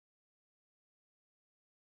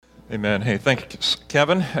Amen. Hey, thank you,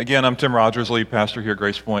 Kevin. Again, I'm Tim Rogers, lead pastor here at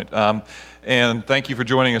Grace Point. And thank you for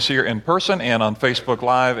joining us here in person and on Facebook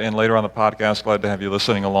Live and later on the podcast. Glad to have you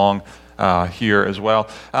listening along here as well.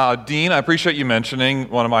 Dean, I appreciate you mentioning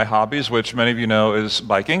one of my hobbies, which many of you know is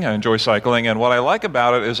biking. I enjoy cycling. And what I like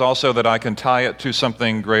about it is also that I can tie it to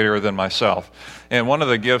something greater than myself. And one of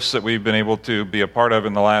the gifts that we've been able to be a part of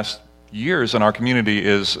in the last years in our community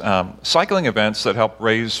is cycling events that help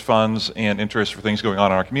raise funds and interest for things going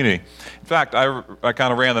on in our community. In fact, I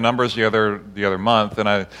kind of ran the numbers the other month, and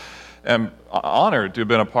I am honored to have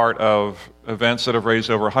been a part of events that have raised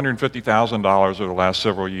over $150,000 over the last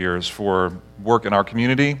several years for work in our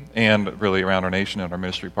community and really around our nation and our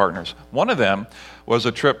ministry partners. One of them was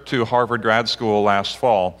a trip to Harvard grad school last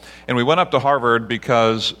fall. And we went up to Harvard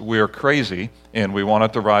because we're crazy and we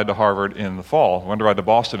wanted to ride to Harvard in the fall. We wanted to ride to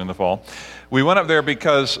Boston in the fall. We went up there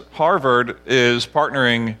because Harvard is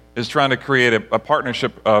trying to create a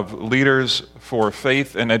partnership of leaders for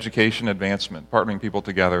faith and education advancement, partnering people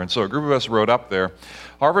together. And so a group of us rode up there.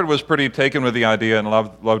 Harvard was pretty taken with the idea and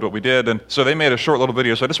loved what we did, and so they made a short little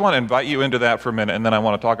video. So I just want to invite you into that for a minute, and then I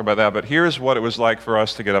want to talk about that. But here's what it was like for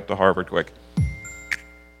us to get up to Harvard quick.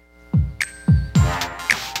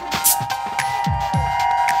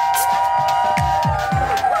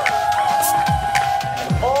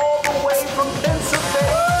 All the way from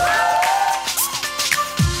Pennsylvania.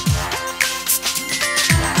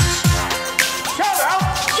 Shout out!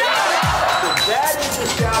 Shout out! So that is a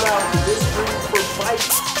shout out to this group for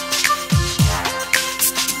biking.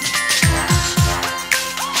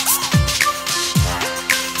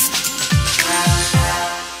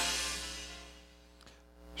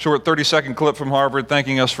 Short 30-second clip from Harvard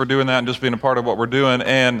thanking us for doing that and just being a part of what we're doing.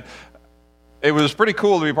 And it was pretty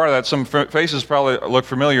cool to be part of that. Some faces probably look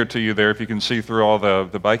familiar to you there if you can see through all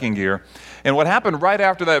the biking gear. And what happened right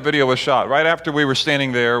after that video was shot, right after we were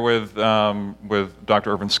standing there with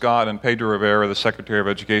Dr. Irvin Scott and Pedro Rivera, the Secretary of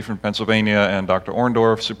Education from Pennsylvania, and Dr.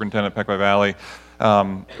 Orndorff, Superintendent of Pequot Valley,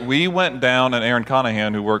 we went down, and Aaron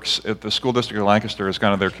Conahan, who works at the School District of Lancaster, is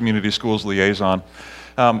kind of their community schools liaison.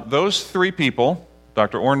 Those three people,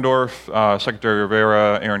 Dr. Orndorff, Secretary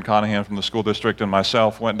Rivera, Aaron Conahan from the school district, and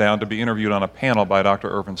myself went down to be interviewed on a panel by Dr.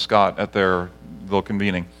 Irvin Scott at their little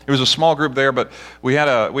convening. It was a small group there, but we had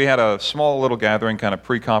a small little gathering, kind of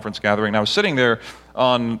pre-conference gathering. And I was sitting there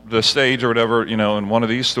on the stage or whatever, in one of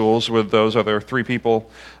these stools with those other three people,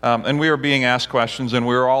 and we were being asked questions, and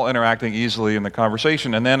we were all interacting easily in the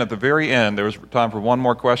conversation. And then at the very end, there was time for one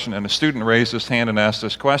more question, and a student raised his hand and asked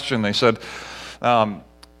this question. They said,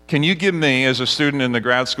 can you give me, as a student in the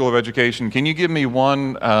Grad School of Education, can you give me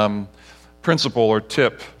one principle or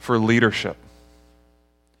tip for leadership?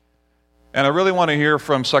 And I really want to hear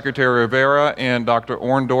from Secretary Rivera and Dr.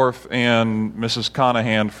 Orndorff and Mrs.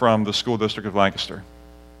 Conahan from the School District of Lancaster.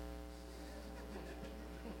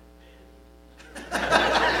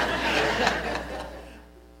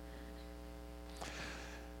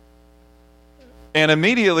 And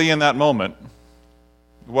immediately in that moment,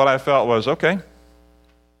 what I felt was, okay,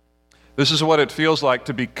 this is what it feels like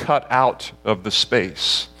to be cut out of the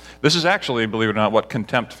space. This is actually, believe it or not, what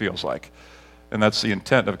contempt feels like. And that's the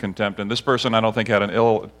intent of contempt. And this person, I don't think, had an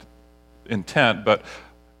ill intent, but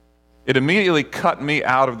it immediately cut me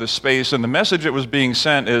out of the space. And the message that was being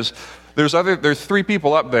sent is, there's three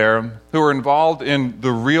people up there who are involved in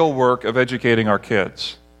the real work of educating our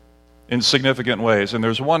kids in significant ways. And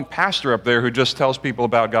there's one pastor up there who just tells people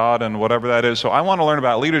about God and whatever that is. So I want to learn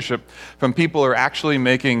about leadership from people who are actually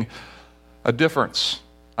making a difference.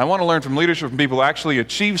 I want to learn from leadership from people who actually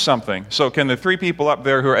achieve something. So can the three people up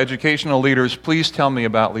there who are educational leaders please tell me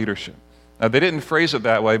about leadership? Now, they didn't phrase it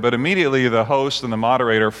that way, but immediately the host and the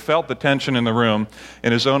moderator felt the tension in the room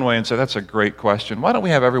in his own way and said, that's a great question. Why don't we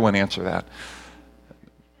have everyone answer that?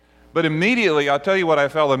 But immediately, I'll tell you what I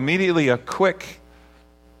felt, immediately a quick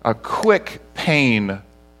pain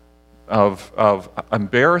of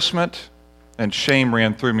embarrassment and shame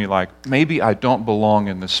ran through me, like, maybe I don't belong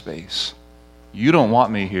in this space. You don't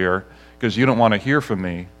want me here because you don't want to hear from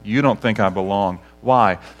me. You don't think I belong.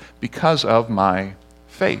 Why? Because of my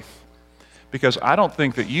faith. Because I don't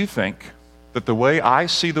think that you think that the way I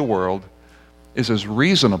see the world is as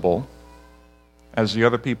reasonable as the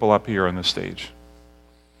other people up here on the stage.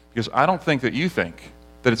 Because I don't think that you think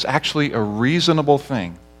that it's actually a reasonable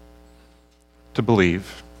thing to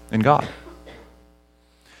believe in God.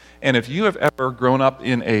 And if you have ever grown up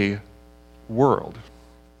in a world,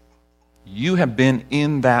 you have been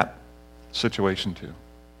in that situation too.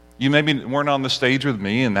 You maybe weren't on the stage with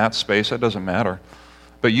me in that space, that doesn't matter.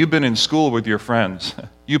 But you've been in school with your friends.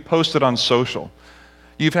 You posted on social.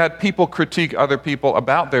 You've had people critique other people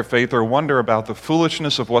about their faith or wonder about the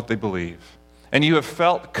foolishness of what they believe. And you have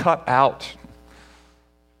felt cut out.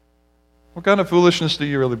 What kind of foolishness do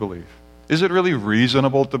you really believe? Is it really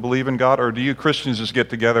reasonable to believe in God, or do you Christians just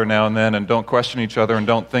get together now and then and don't question each other and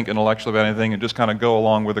don't think intellectually about anything and just kind of go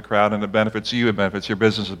along with the crowd, and it benefits you, it benefits your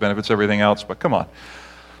business, it benefits everything else? But come on.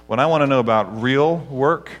 When I want to know about real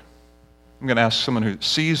work, I'm going to ask someone who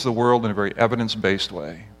sees the world in a very evidence-based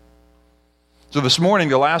way. So this morning,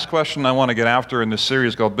 the last question I want to get after in this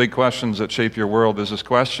series called Big Questions That Shape Your World is this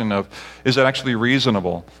question of, is it actually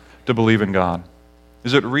reasonable to believe in God?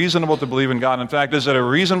 Is it reasonable to believe in God? In fact, is it a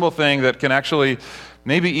reasonable thing that can actually,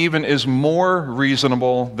 maybe even is more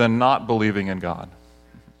reasonable than not believing in God?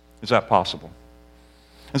 Is that possible?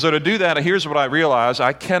 And so to do that, here's what I realize.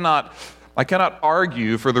 I cannot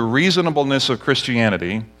argue for the reasonableness of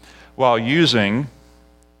Christianity while using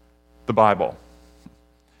the Bible.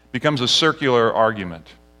 It becomes a circular argument.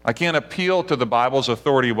 I can't appeal to the Bible's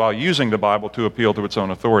authority while using the Bible to appeal to its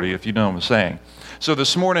own authority, if you know what I'm saying. So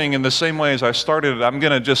this morning, in the same way as I started it, I'm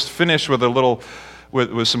going to just finish with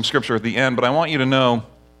with some scripture at the end, but I want you to know,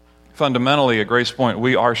 fundamentally at Grace Point,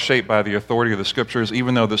 we are shaped by the authority of the Scriptures,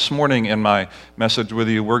 even though this morning in my message with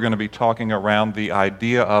you, we're going to be talking around the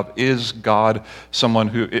idea of, is God someone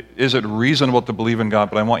who, is it reasonable to believe in God?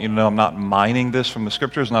 But I want you to know I'm not mining this from the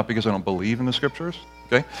Scriptures, not because I don't believe in the Scriptures,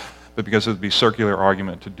 okay? But because it would be circular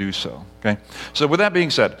argument to do so, okay? So with that being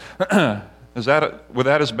said, with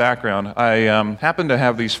that as background, I happen to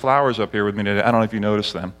have these flowers up here with me today. I don't know if you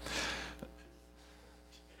noticed them.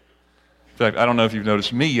 In fact, I don't know if you've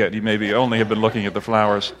noticed me yet. You maybe only have been looking at the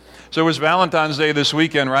flowers. So it was Valentine's Day this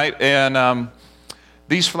weekend, right? And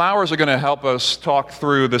these flowers are going to help us talk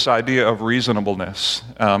through this idea of reasonableness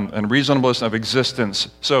and reasonableness of existence.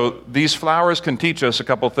 So these flowers can teach us a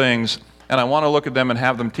couple things, and I want to look at them and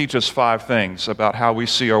have them teach us 5 things about how we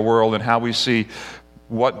see our world and how we see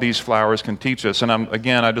what these flowers can teach us. And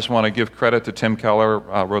I just want to give credit to Tim Keller,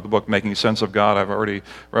 wrote the book Making Sense of God. I've already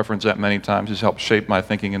referenced that many times. He's helped shape my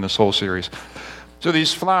thinking in this whole series. So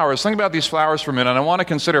these flowers, think about these flowers for a minute, and I want to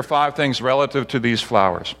consider 5 things relative to these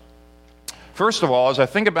flowers. First of all, as I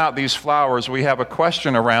think about these flowers, we have a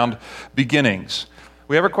question around beginnings.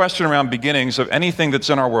 We have a question around beginnings of anything that's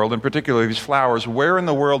in our world, and particularly these flowers. Where in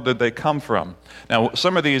the world did they come from? Now,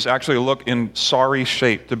 some of these actually look in sorry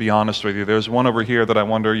shape, to be honest with you. There's one over here that I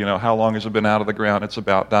wonder, how long has it been out of the ground? It's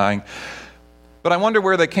about dying. But I wonder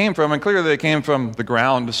where they came from, and clearly they came from the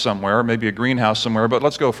ground somewhere, maybe a greenhouse somewhere, but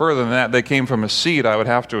let's go further than that. They came from a seed, I would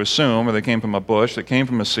have to assume, or they came from a bush that came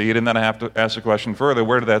from a seed, and then I have to ask the question further,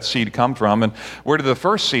 where did that seed come from, and where did the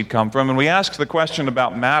first seed come from? And we ask the question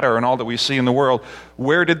about matter and all that we see in the world,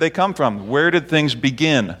 where did they come from? Where did things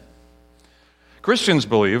begin? Christians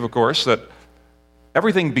believe, of course, that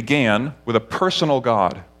everything began with a personal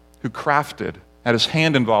God who crafted, had his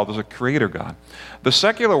hand involved as a creator God. The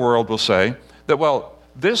secular world will say that,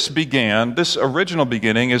 this original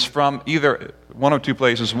beginning is from either one of 2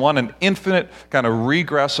 places. One, an infinite kind of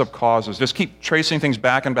regress of causes. Just keep tracing things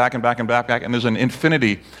back and back and back and back, and there's an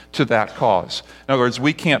infinity to that cause. In other words,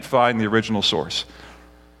 we can't find the original source.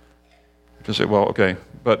 You say, okay,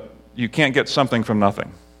 but you can't get something from nothing.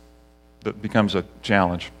 That becomes a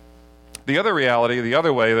challenge. The other reality, the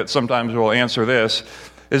other way that sometimes we'll answer this,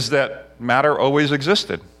 is that matter always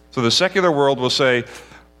existed. So the secular world will say,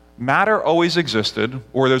 matter always existed,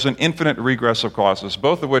 or there's an infinite regress of causes,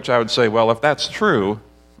 both of which I would say, if that's true,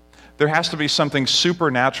 there has to be something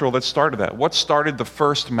supernatural that started that. What started the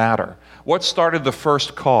first matter? What started the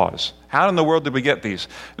first cause? How in the world did we get these?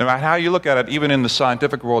 No matter how you look at it, even in the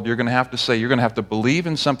scientific world, you're going to have to say, you're going to have to believe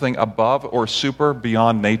in something above or super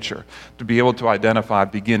beyond nature to be able to identify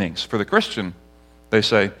beginnings. For the Christian, they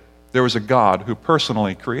say, there was a God who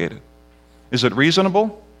personally created. Is it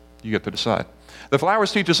reasonable? You get to decide. The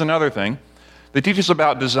flowers teach us another thing. They teach us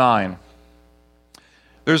about design.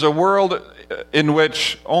 There's a world in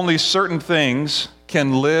which only certain things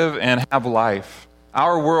can live and have life.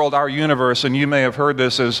 Our world, our universe, and you may have heard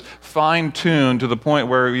this, is fine-tuned to the point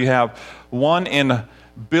where we have 1 in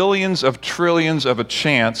billions of trillions of a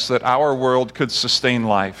chance that our world could sustain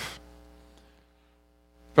life.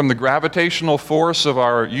 From the gravitational force of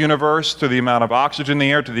our universe to the amount of oxygen in the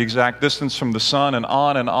air to the exact distance from the sun and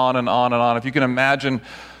on and on and on and on. If you can imagine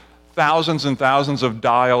thousands and thousands of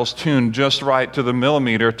dials tuned just right to the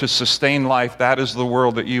millimeter to sustain life. That is the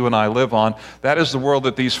world that you and I live on. That is the world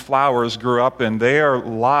that these flowers grew up in. They are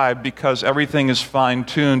alive because everything is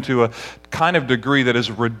fine-tuned to a kind of degree that is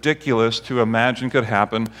ridiculous to imagine could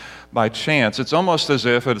happen by chance. It's almost as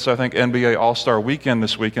if it's, I think, NBA All-Star Weekend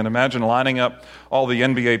this weekend. Imagine lining up all the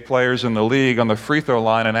NBA players in the league on the free throw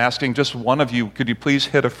line and asking just one of you, could you please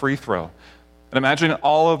hit a free throw? And imagine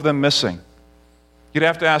all of them missing. You'd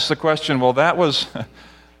have to ask the question, well, that was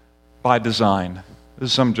by design.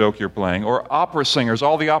 This is some joke you're playing. Or opera singers,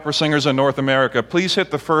 all the opera singers in North America, please hit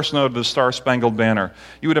the first note of the Star-Spangled Banner.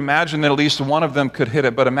 You would imagine that at least one of them could hit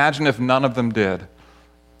it, but imagine if none of them did.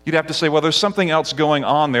 You'd have to say, well, there's something else going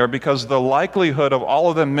on there because the likelihood of all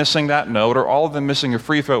of them missing that note or all of them missing a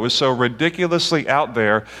free throw is so ridiculously out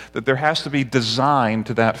there that there has to be design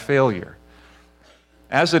to that failure.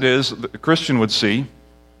 As it is, the Christian would see,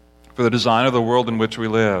 for the design of the world in which we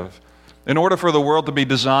live. In order for the world to be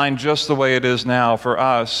designed just the way it is now for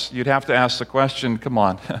us, you'd have to ask the question, come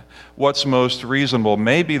on, what's most reasonable?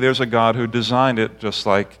 Maybe there's a God who designed it just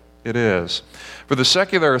like it is. For the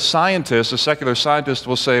secular scientist, a secular scientist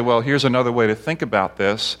will say, well, here's another way to think about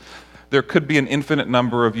this. There could be an infinite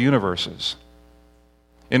number of universes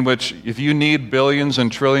in which if you need billions and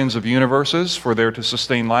trillions of universes for there to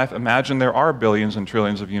sustain life, imagine there are billions and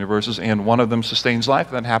trillions of universes and one of them sustains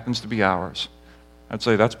life, that happens to be ours. I'd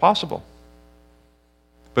say that's possible.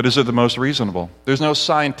 But is it the most reasonable? There's no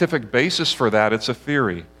scientific basis for that. It's a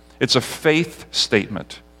theory. It's a faith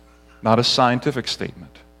statement, not a scientific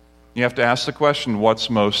statement. You have to ask the question, what's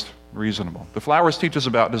most reasonable? The flowers teach us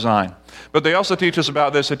about design, but they also teach us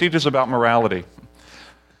about this. They teach us about morality.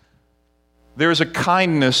 There is a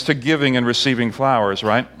kindness to giving and receiving flowers,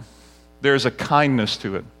 right? There is a kindness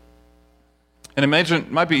to it. And imagine,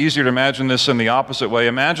 it might be easier to imagine this in the opposite way.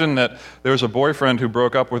 Imagine that there was a boyfriend who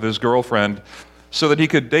broke up with his girlfriend so that he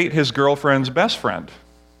could date his girlfriend's best friend.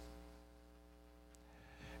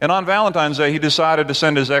 And on Valentine's Day, he decided to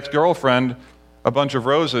send his ex-girlfriend a bunch of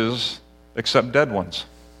roses, except dead ones.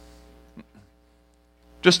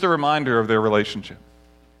 Just a reminder of their relationship.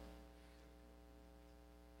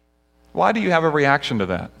 Why do you have a reaction to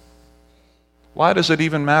that? Why does it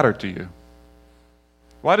even matter to you?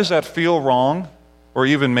 Why does that feel wrong, or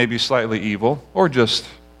even maybe slightly evil, or just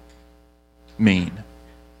mean?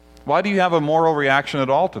 Why do you have a moral reaction at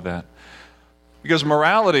all to that? Because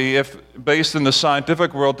morality, if based in the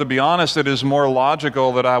scientific world, to be honest, it is more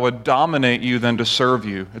logical that I would dominate you than to serve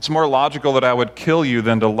you. It's more logical that I would kill you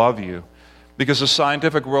than to love you. Because the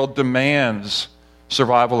scientific world demands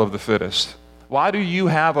survival of the fittest. Why do you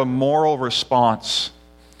have a moral response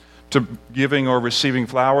to giving or receiving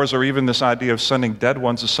flowers, or even this idea of sending dead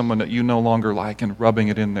ones to someone that you no longer like and rubbing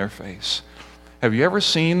it in their face? Have you ever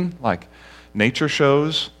seen like nature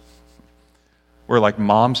shows where like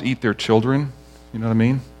moms eat their children? You know what I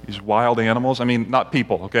mean? These wild animals. I mean, not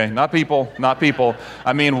people, okay? Not people.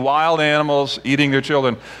 I mean wild animals eating their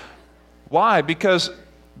children. Why? Because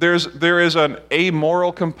there is an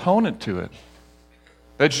amoral component to it.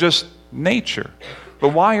 That's just nature. But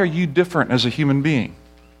why are you different as a human being?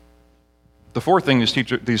 The fourth thing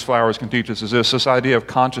these flowers can teach us is this idea of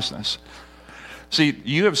consciousness. See,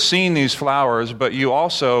 you have seen these flowers, but you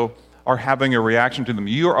also are having a reaction to them.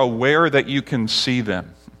 You are aware that you can see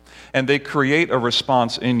them, and they create a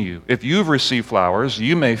response in you. If you've received flowers,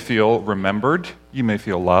 you may feel remembered, you may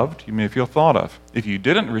feel loved, you may feel thought of. If you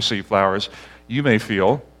didn't receive flowers, you may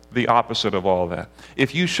feel the opposite of all that.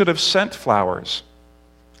 If you should have sent flowers,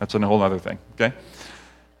 that's a whole other thing, okay?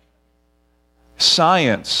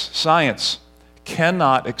 Science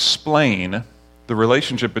cannot explain the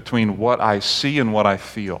relationship between what I see and what I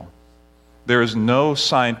feel. There is no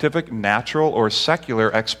scientific, natural, or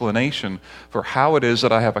secular explanation for how it is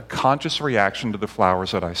that I have a conscious reaction to the flowers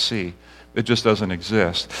that I see. It just doesn't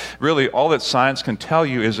exist. Really, all that science can tell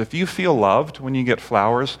you is if you feel loved when you get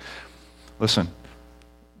flowers, listen,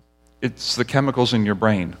 it's the chemicals in your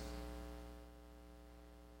brain.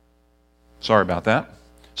 Sorry about that.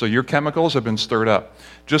 So your chemicals have been stirred up.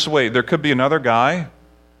 Just wait, there could be another guy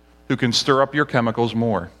who can stir up your chemicals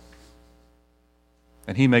more.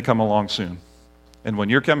 And he may come along soon. And when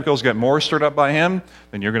your chemicals get more stirred up by him,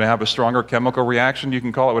 then you're going to have a stronger chemical reaction. You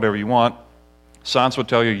can call it whatever you want. Science will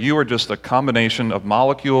tell you you are just a combination of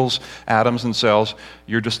molecules, atoms, and cells.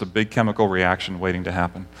 You're just a big chemical reaction waiting to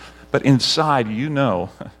happen. But inside, you know,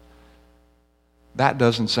 that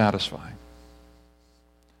doesn't satisfy.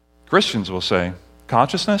 Christians will say,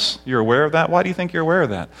 consciousness, you're aware of that? Why do you think you're aware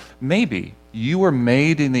of that? Maybe you were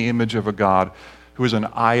made in the image of a God who is an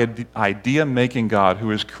idea-making God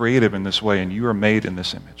who is creative in this way, and you are made in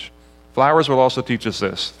this image. Flowers will also teach us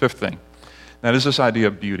this, fifth thing. That is this idea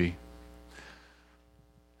of beauty.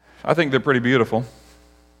 I think they're pretty beautiful.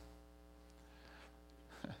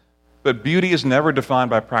 But beauty is never defined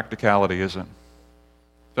by practicality, is it?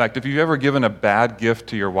 In fact, if you've ever given a bad gift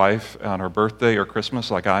to your wife on her birthday or Christmas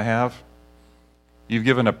like I have, you've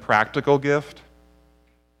given a practical gift.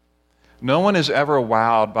 No one is ever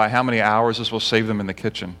wowed by how many hours this will save them in the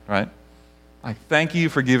kitchen, right? I thank you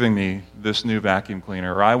for giving me this new vacuum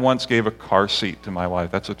cleaner. Or I once gave a car seat to my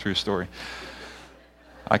wife. That's a true story.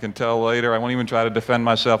 I can tell later. I won't even try to defend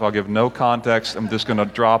myself. I'll give no context. I'm just going to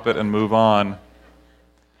drop it and move on.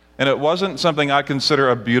 And it wasn't something I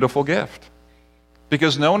consider a beautiful gift,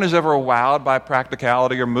 because no one is ever wowed by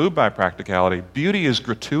practicality or moved by practicality. Beauty is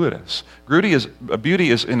gratuitous. Beauty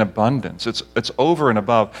is in abundance. It's over and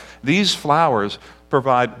above. These flowers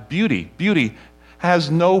provide beauty. Beauty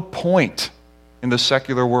has no point in the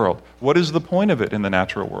secular world. What is the point of it in the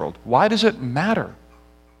natural world? Why does it matter?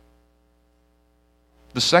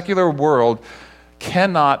 The secular world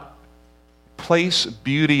cannot place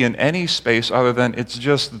beauty in any space other than it's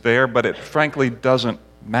just there, but it frankly doesn't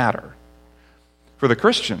matter. For the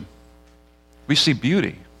Christian, we see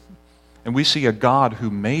beauty, and we see a God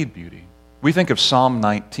who made beauty. We think of Psalm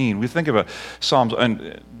 19. We think of Psalms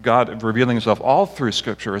and God revealing himself all through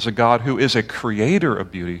Scripture as a God who is a creator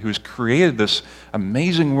of beauty, who's created this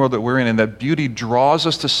amazing world that we're in, and that beauty draws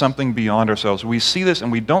us to something beyond ourselves. We see this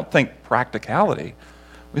and we don't think practicality.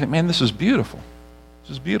 We think, man, this is beautiful.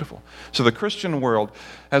 This is beautiful. So the Christian world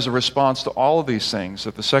has a response to all of these things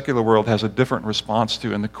that the secular world has a different response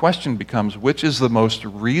to. And the question becomes, which is the most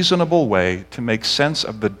reasonable way to make sense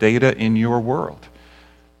of the data in your world?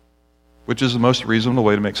 Which is the most reasonable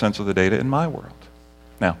way to make sense of the data in my world?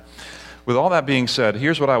 Now, with all that being said,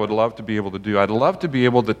 here's what I would love to be able to do. I'd love to be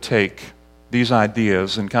able to take these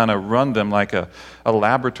ideas and kind of run them like a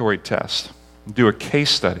laboratory test, do a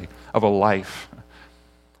case study of a life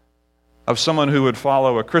of someone who would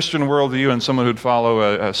follow a Christian worldview and someone who would follow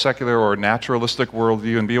a secular or naturalistic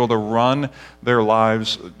worldview, and be able to run their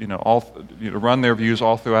lives, run their views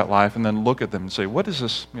all throughout life, and then look at them and say, what is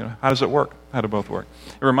this? How does it work? How do both work?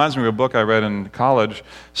 It reminds me of a book I read in college,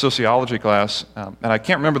 sociology class, and I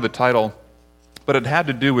can't remember the title, but it had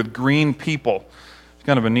to do with green people. It's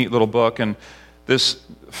kind of a neat little book, and this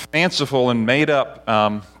fanciful and made-up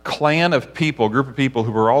clan of people, group of people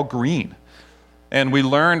who were all green. And we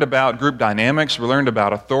learned about group dynamics, we learned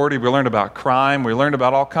about authority, we learned about crime, we learned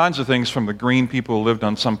about all kinds of things from the green people who lived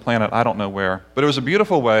on some planet, I don't know where. But it was a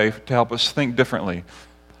beautiful way to help us think differently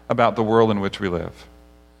about the world in which we live.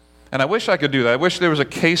 And I wish I could do that. I wish there was a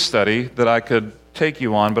case study that I could take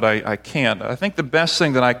you on, but I can't. I think the best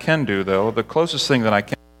thing that I can do, though, the closest thing that I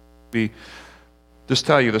can be just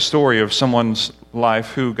tell you the story of someone's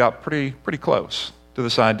life who got pretty close to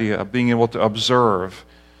this idea of being able to observe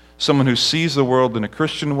someone who sees the world in a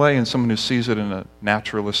Christian way and someone who sees it in a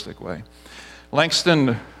naturalistic way. Langdon,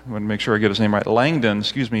 I want to make sure I get his name right. Langdon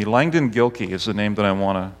Gilkey is the name that I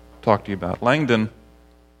want to talk to you about. Langdon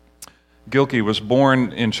Gilkey was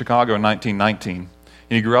born in Chicago in 1919, and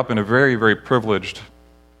he grew up in a very, very privileged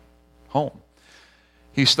home.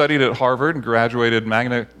 He studied at Harvard and graduated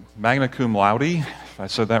magna cum laude, if I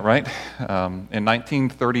said that right, in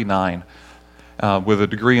 1939 with a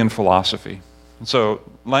degree in philosophy. And so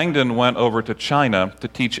Langdon went over to China to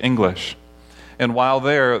teach English. And while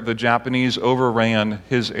there, the Japanese overran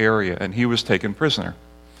his area, and he was taken prisoner.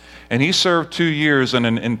 And he served 2 years in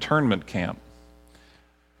an internment camp.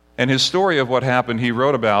 And his story of what happened, he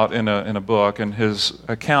wrote about in a book, and his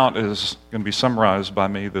account is going to be summarized by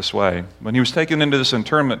me this way. When he was taken into this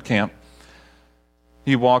internment camp,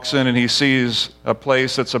 he walks in and he sees a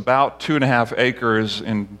place that's about 2.5 acres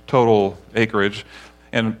in total acreage,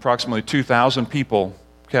 and approximately 2,000 people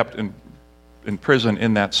kept in prison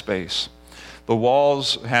in that space. The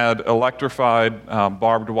walls had electrified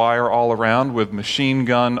barbed wire all around, with machine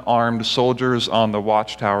gun armed soldiers on the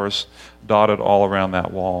watchtowers dotted all around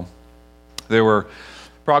that wall. There were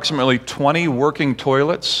approximately 20 working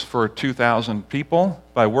toilets for 2,000 people.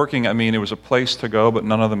 By working, I mean it was a place to go, but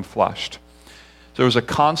none of them flushed. So there was a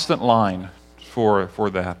constant line for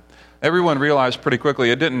that. Everyone realized pretty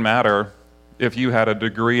quickly it didn't matter if you had a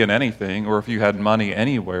degree in anything, or if you had money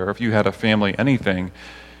anywhere, if you had a family, anything.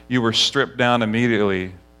 You were stripped down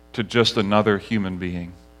immediately to just another human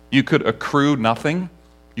being. You could accrue nothing,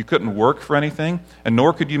 you couldn't work for anything, and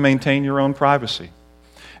nor could you maintain your own privacy.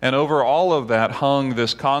 And over all of that hung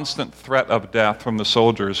this constant threat of death from the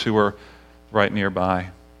soldiers who were right nearby.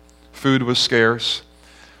 Food was scarce.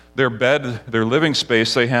 Their living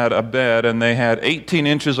space, they had a bed, and they had 18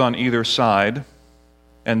 inches on either side,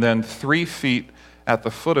 and then 3 feet at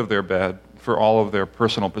the foot of their bed for all of their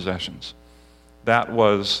personal possessions. That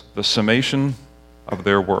was the summation of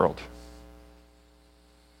their world.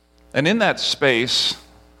 And in that space,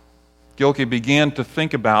 Gilkey began to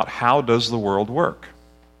think about, how does the world work?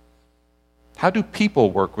 How do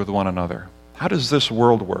people work with one another? How does this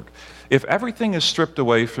world work? If everything is stripped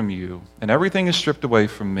away from you and everything is stripped away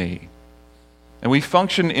from me, and we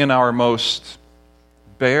function in our most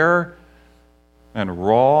bare and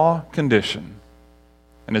raw condition,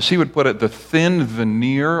 and as he would put it, the thin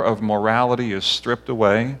veneer of morality is stripped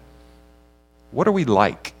away, what are we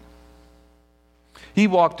like? He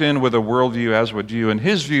walked in with a worldview, as would you, and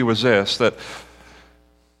his view was this, that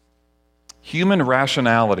human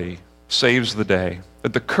rationality saves the day,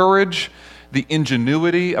 that the courage, the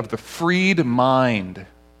ingenuity of the freed mind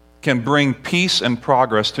can bring peace and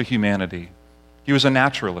progress to humanity. He was a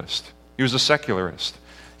naturalist. He was a secularist.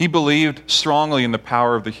 He believed strongly in the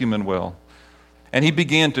power of the human will. And he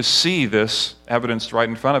began to see this evidenced right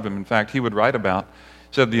in front of him. In fact, he would write about,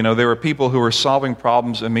 said, there were people who were solving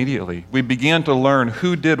problems immediately. We began to learn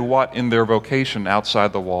who did what in their vocation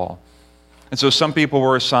outside the wall. And so some people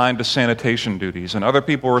were assigned to sanitation duties, and other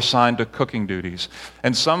people were assigned to cooking duties.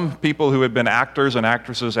 And some people who had been actors and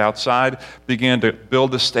actresses outside began to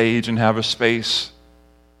build a stage and have a space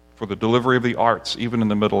for the delivery of the arts, even in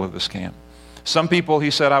the middle of this camp. Some people,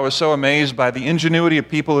 he said, I was so amazed by the ingenuity of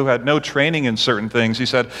people who had no training in certain things. He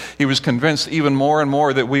said he was convinced even more and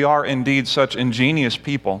more that we are indeed such ingenious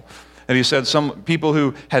people. And he said some people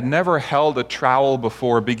who had never held a trowel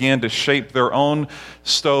before began to shape their own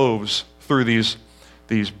stoves through these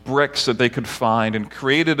bricks that they could find, and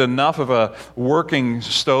created enough of a working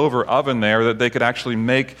stove or oven there that they could actually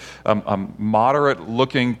make a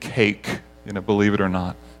moderate-looking cake, believe it or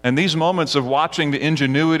not. And these moments of watching the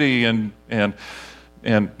ingenuity and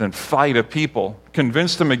fight of people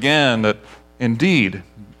convinced him again that, indeed,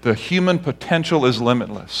 the human potential is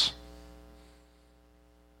limitless.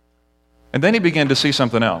 And then he began to see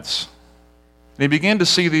something else. And he began to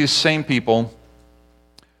see these same people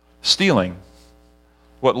stealing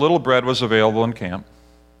what little bread was available in camp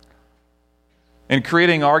and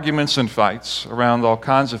creating arguments and fights around all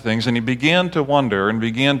kinds of things. And he began to wonder and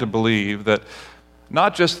began to believe that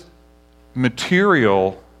not just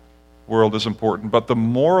material world is important, but the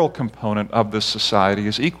moral component of this society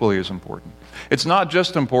is equally as important. It's not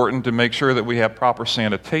just important to make sure that we have proper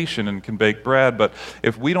sanitation and can bake bread, but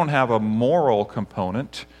if we don't have a moral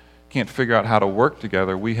component, can't figure out how to work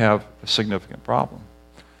together, we have a significant problem.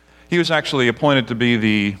 He was actually appointed to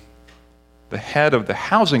be the head of the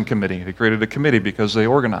housing committee. They created a committee because they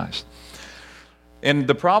organized. And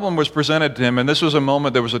the problem was presented to him, and this was a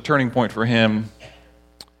moment that was a turning point for him.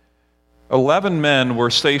 11 men were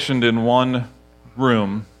stationed in one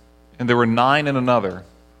room, and there were 9 in another.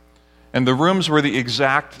 And the rooms were the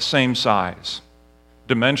exact same size,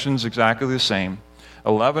 dimensions exactly the same,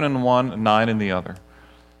 11 in one, 9 in the other.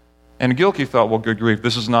 And Gilkey thought, well, good grief,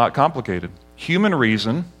 this is not complicated. Human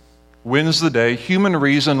reason wins the day. Human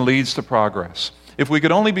reason leads to progress. If we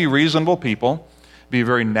could only be reasonable people, be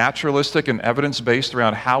very naturalistic and evidence-based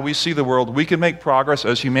around how we see the world, we can make progress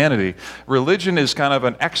as humanity. Religion is kind of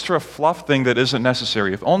an extra fluff thing that isn't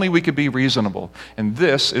necessary. If only we could be reasonable. And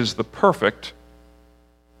this is the perfect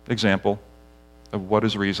example of what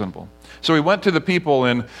is reasonable. So he went to the people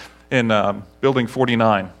in Building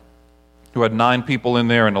 49, who had 9 people in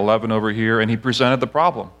there and 11 over here, and he presented the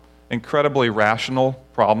problem. Incredibly rational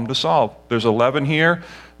problem to solve. There's 11 here,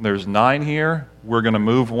 there's 9 here. We're going to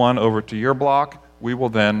move one over to your block. We will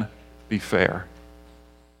then be fair.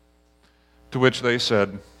 To which they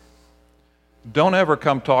said, don't ever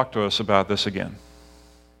come talk to us about this again.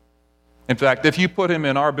 In fact, if you put him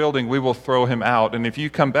in our building, we will throw him out. And if you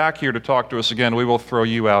come back here to talk to us again, we will throw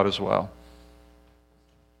you out as well.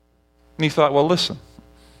 And he thought, well, listen,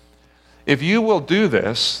 if you will do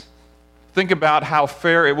this, think about how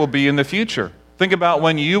fair it will be in the future. Think about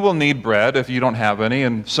when you will need bread if you don't have any,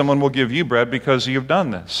 and someone will give you bread because you've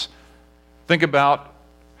done this. Think about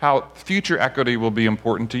how future equity will be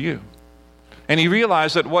important to you. And he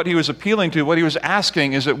realized that what he was appealing to, what he was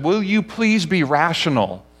asking is that, will you please be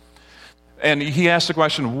rational? And he asked the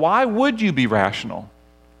question, why would you be rational?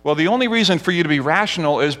 Well, the only reason for you to be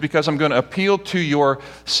rational is because I'm going to appeal to your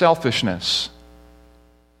selfishness.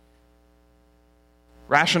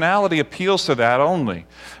 Rationality appeals to that only.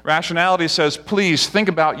 Rationality says, please think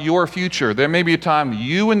about your future. There may be a time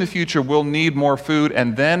you in the future will need more food,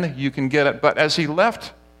 and then you can get it. But as he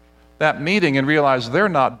left that meeting and realized they're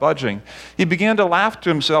not budging, he began to laugh to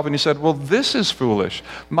himself, and he said, well, this is foolish.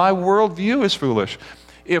 My worldview is foolish.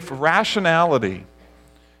 If rationality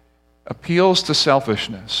appeals to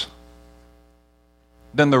selfishness,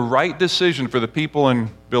 then the right decision for the people in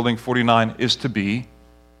Building 49 is to be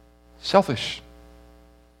selfish.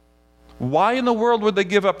 Why in the world would they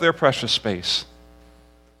give up their precious space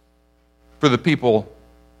for the people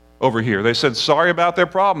over here? They said, sorry about their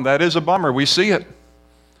problem. That is a bummer. We see it.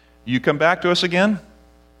 You come back to us again,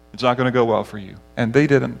 it's not going to go well for you. And they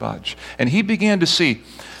didn't budge. And he began to see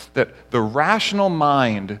that the rational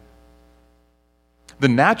mind, the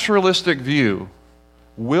naturalistic view,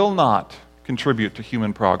 will not contribute to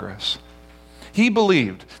human progress. He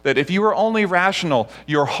believed that if you are only rational,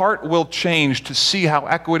 your heart will change to see how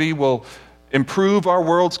equity will improve our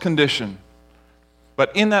world's condition.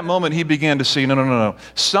 But in that moment, he began to see, no.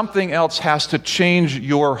 Something else has to change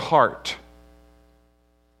your heart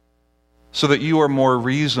so that you are more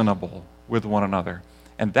reasonable with one another.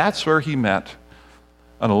 And that's where he met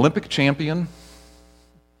an Olympic champion,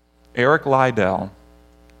 Eric Liddell,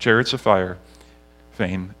 Chariots of Fire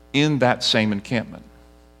fame, in that same encampment.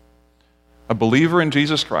 A believer in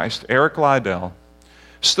Jesus Christ, Eric Liddell,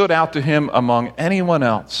 stood out to him among anyone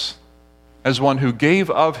else as one who gave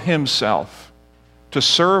of himself to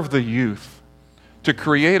serve the youth, to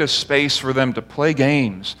create a space for them to play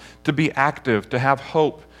games, to be active, to have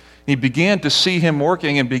hope. He began to see him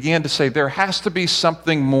working and began to say, there has to be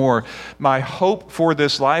something more. My hope for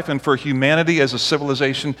this life and for humanity as a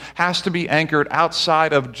civilization has to be anchored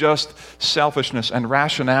outside of just selfishness and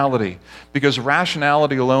rationality, because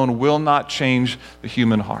rationality alone will not change the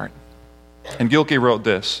human heart. And Gilkey wrote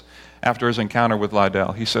this after his encounter with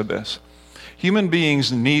Liddell. He said this: human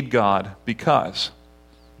beings need God because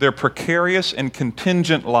their precarious and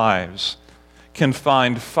contingent lives can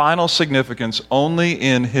find final significance only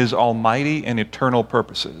in His almighty and eternal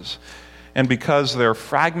purposes, and because their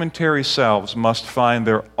fragmentary selves must find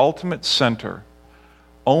their ultimate center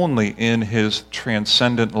only in His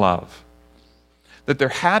transcendent love. That there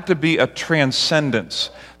had to be a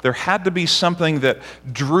transcendence. There had to be something that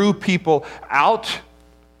drew people out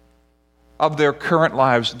of their current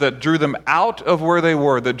lives, that drew them out of where they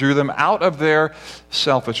were, that drew them out of their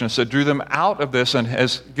selfishness, that drew them out of this. And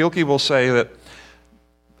as Gilkey will say, that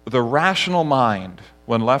the rational mind,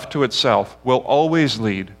 when left to itself, will always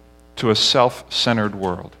lead to a self-centered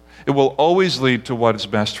world. It will always lead to what is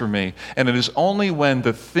best for me. And it is only when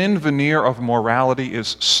the thin veneer of morality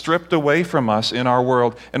is stripped away from us in our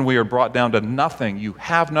world and we are brought down to nothing, you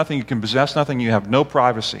have nothing, you can possess nothing, you have no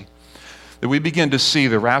privacy, that we begin to see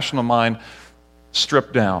the rational mind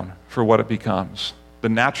stripped down for what it becomes. The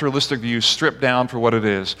naturalistic view stripped down for what it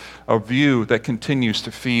is, a view that continues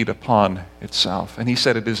to feed upon itself. And he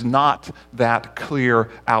said it is not that clear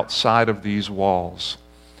outside of these walls.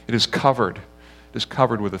 It is covered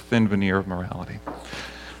with a thin veneer of morality.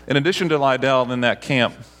 In addition to Liddell in that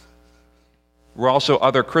camp, were also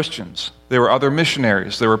other Christians. There were other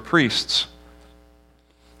missionaries. There were priests.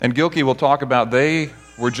 And Gilkey will talk about they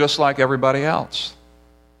were just like everybody else.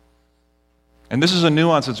 And this is a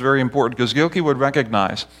nuance that's very important, because Gilkey would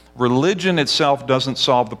recognize religion itself doesn't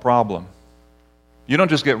solve the problem. You don't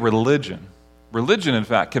just get religion. Religion, in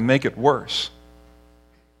fact, can make it worse.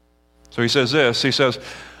 So he says this, he says,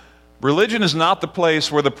 religion is not the place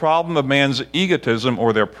where the problem of man's egotism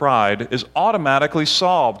or their pride is automatically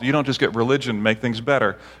solved. You don't just get religion to make things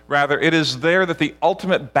better. Rather, it is there that the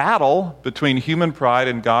ultimate battle between human pride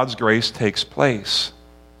and God's grace takes place.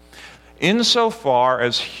 Insofar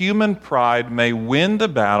as human pride may win the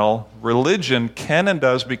battle, religion can and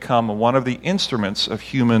does become one of the instruments of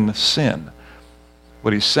human sin.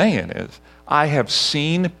 What he's saying is, I have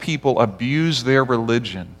seen people abuse their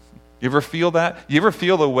religion. You ever feel that? You ever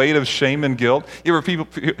feel the weight of shame and guilt? You ever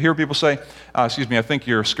hear people say, I think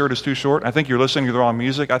your skirt is too short. I think you're listening to the wrong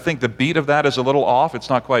music. I think the beat of that is a little off.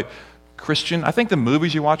 It's not quite Christian. I think the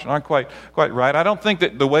movies you watch aren't quite right. I don't think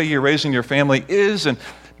that the way you're raising your family is, and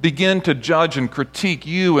begin to judge and critique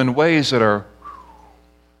you in ways that are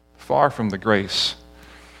far from the grace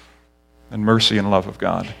and mercy and love of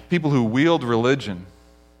God. People who wield religion,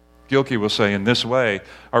 Gilkey will say in this way,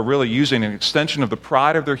 are really using an extension of the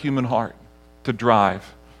pride of their human heart to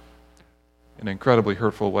drive in an incredibly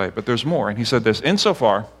hurtful way. But there's more. And he said this: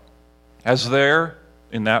 insofar as there,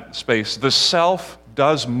 in that space, the self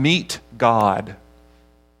does meet God,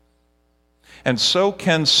 and so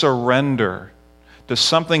can surrender to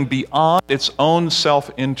something beyond its own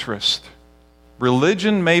self-interest,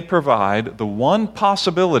 religion may provide the one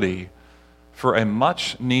possibility for a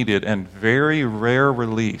much-needed and very rare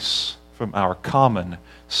release from our common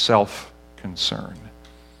self-concern.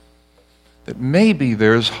 That maybe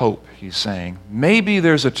there's hope, he's saying. Maybe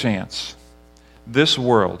there's a chance this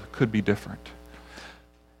world could be different.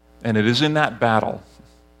 And it is in that battle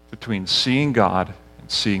between seeing God and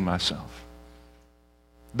seeing myself.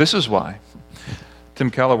 This is why Tim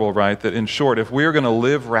Keller will write that, in short, if we are going to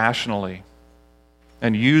live rationally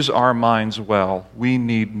and use our minds well, we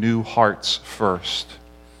need new hearts first.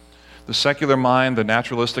 The secular mind, the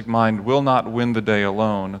naturalistic mind, will not win the day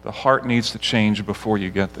alone. The heart needs to change before you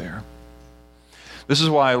get there. This is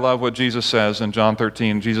why I love what Jesus says in John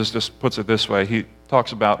 13. Jesus just puts it this way. He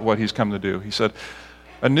talks about what he's come to do. He said,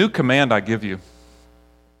 "A new command I give you.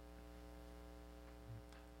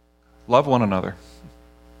 Love one another."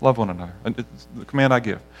 Love one another. It's the command I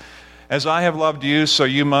give. "As I have loved you, so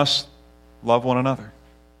you must love one another.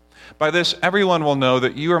 By this, everyone will know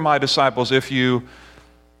that you are my disciples if you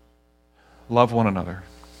love one another."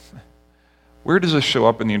 Where does this show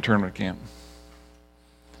up in the internment camp?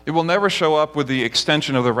 It will never show up with the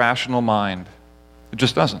extension of the rational mind. It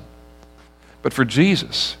just doesn't. But for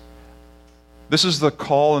Jesus, this is the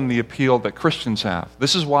call and the appeal that Christians have.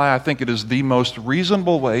 This is why I think it is the most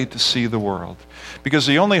reasonable way to see the world. Because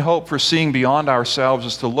the only hope for seeing beyond ourselves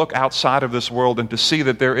is to look outside of this world and to see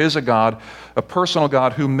that there is a God, a personal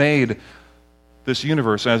God who made this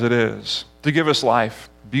universe as it is, to give us life,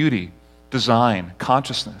 beauty, design,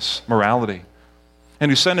 consciousness, morality. And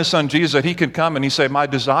who sent his son Jesus that he could come and he said, "My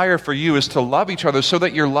desire for you is to love each other so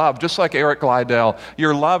that your love," just like Eric Glidell,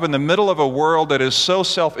 your love in the middle of a world that is so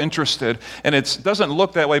self-interested, and it doesn't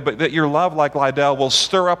look that way, but that your love, like Glidell, will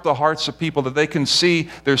stir up the hearts of people that they can see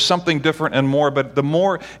there's something different and more. But the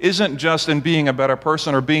more isn't just in being a better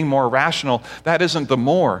person or being more rational. That isn't the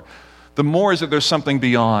more. The more is that there's something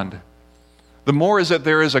beyond. The more is that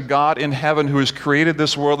there is a God in heaven who has created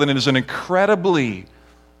this world, and it is an incredibly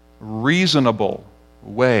reasonable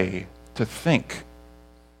way to think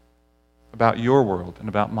about your world and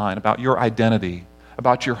about mine, about your identity,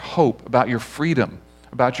 about your hope, about your freedom,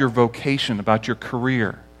 about your vocation, about your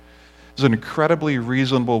career. It's an incredibly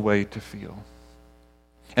reasonable way to feel.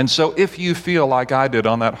 And so if you feel like I did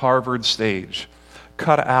on that Harvard stage,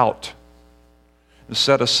 cut out,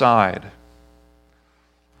 set aside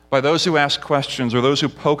by those who ask questions or those who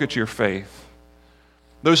poke at your faith,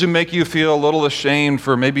 those who make you feel a little ashamed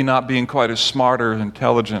for maybe not being quite as smart or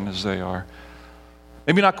intelligent as they are,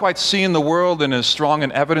 maybe not quite seeing the world in as strong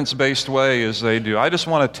an evidence-based way as they do, I just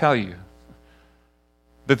want to tell you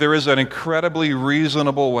that there is an incredibly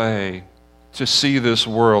reasonable way to see this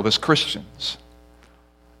world as Christians.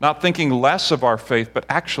 Not thinking less of our faith, but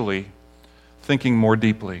actually thinking more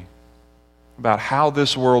deeply about how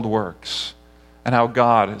this world works and how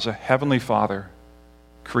God, as a heavenly Father,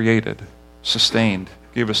 created, sustained,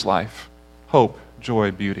 gave us life, hope,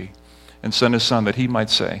 joy, beauty, and sent his Son that he might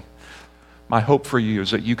say, "My hope for you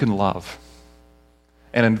is that you can love,"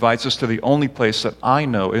 and invites us to the only place that I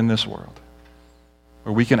know in this world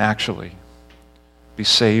where we can actually be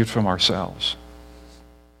saved from ourselves.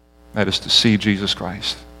 That is to see Jesus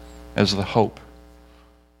Christ as the hope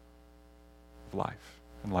of life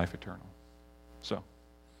and life eternal. So,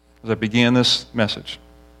 as I began this message,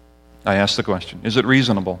 I asked the question, is it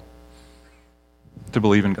reasonable to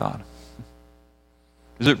believe in God?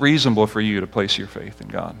 Is it reasonable for you to place your faith in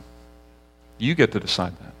God? You get to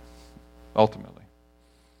decide that, ultimately.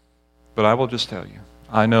 But I will just tell you,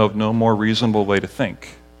 I know of no more reasonable way to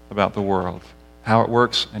think about the world, how it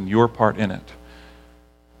works, and your part in it,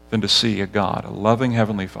 than to see a God, a loving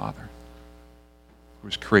Heavenly Father, who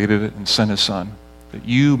has created it and sent his Son, that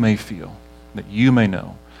you may feel, that you may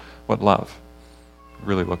know what love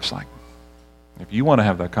really looks like. If you want to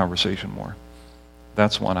have that conversation more,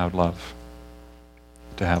 that's one I would love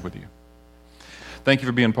to have with you. Thank you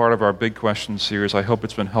for being part of our Big Questions series. I hope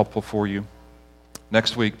it's been helpful for you.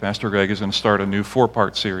 Next week, Pastor Greg is going to start a new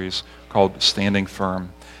 4-part series called Standing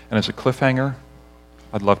Firm. And as a cliffhanger,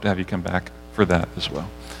 I'd love to have you come back for that as well.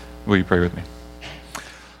 Will you pray with me?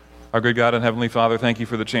 Our good God and Heavenly Father, thank you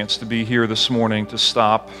for the chance to be here this morning, to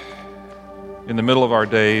stop in the middle of our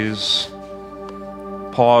days,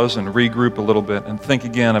 pause and regroup a little bit and think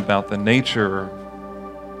again about the nature,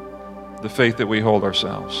 the faith that we hold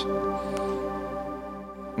ourselves.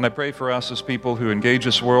 And I pray for us as people who engage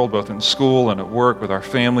this world, both in school and at work, with our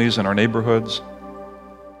families and our neighborhoods.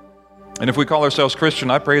 And if we call ourselves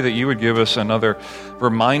Christian, I pray that you would give us another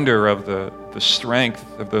reminder of the strength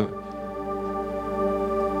of the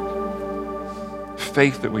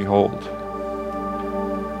faith that we hold.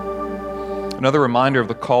 Another reminder of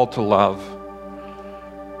the call to love.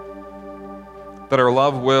 That our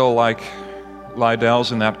love will, like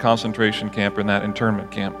Lidell's in that concentration camp, in that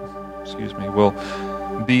internment camp, will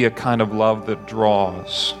be a kind of love that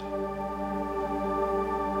draws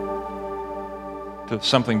to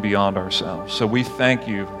something beyond ourselves. So we thank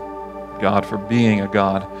you, God, for being a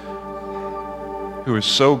God who is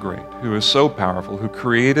so great, who is so powerful, who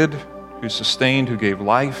created, who sustained, who gave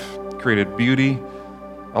life, created beauty,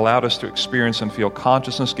 allowed us to experience and feel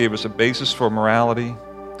consciousness, gave us a basis for morality,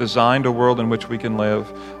 designed a world in which we can live,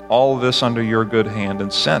 all of this under your good hand,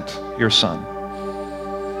 and sent your Son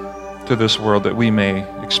to this world that we may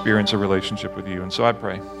experience a relationship with you. And so I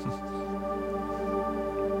pray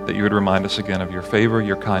that you would remind us again of your favor,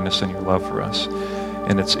 your kindness, and your love for us.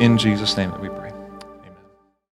 And it's in Jesus' name that we pray.